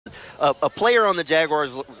a player on the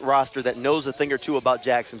Jaguars roster that knows a thing or two about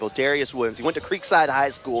Jacksonville, Darius Williams. He went to Creekside High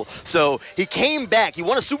School, so he came back. He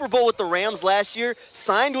won a Super Bowl with the Rams last year,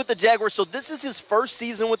 signed with the Jaguars, so this is his first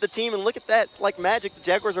season with the team, and look at that, like magic, the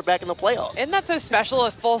Jaguars are back in the playoffs. Isn't that so special,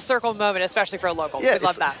 a full circle moment, especially for a local? Yeah, we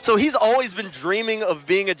love that. So he's always been dreaming of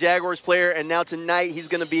being a Jaguars player, and now tonight he's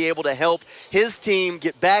going to be able to help his team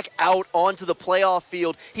get back out onto the playoff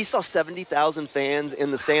field. He saw 70,000 fans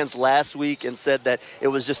in the stands last week and said that it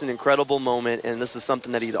was just an incredible moment, and this is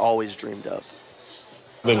something that he'd always dreamed of.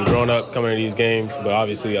 Been growing up coming to these games, but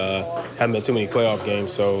obviously haven't been too many playoff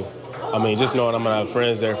games, so I mean, just knowing I'm going to have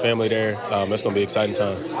friends there, family there, that's going to be an exciting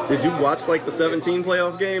time. Did you watch, like, the 17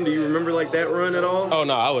 playoff game? Do you remember, like, that run at all? Oh,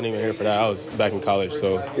 no, I wasn't even here for that. I was back in college,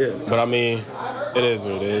 so. Yeah. But, I mean, it is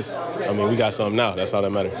what it is. I mean, we got something now. That's all that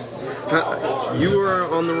matters. You were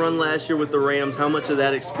on the run last year with the Rams. How much of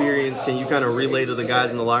that experience can you kind of relay to the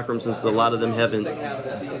guys in the locker room since a lot of them haven't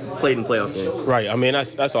played in playoff games? Right. I mean,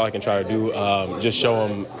 that's all I can try to do, just show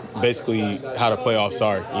them basically how the playoffs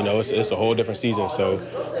are. You know, it's a whole different season. So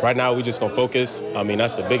right now we just going to focus. I mean,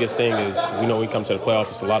 that's the biggest thing is we know we come to the playoffs,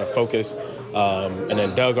 it's a lot of focus. And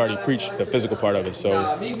then Doug already preached the physical part of it. So,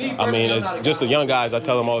 I mean, it's just the young guys, I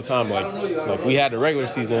tell them all the time, like we had the regular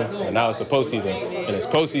season, and now it's the postseason. And it's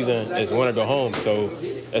postseason, it's win or go home. So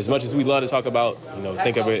as much as we love to talk about, you know,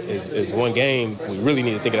 think of it as one game, we really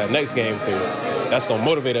need to think of that next game because that's going to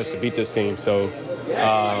motivate us to beat this team. So,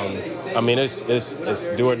 I mean, it's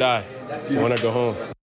do or die. It's win or go home.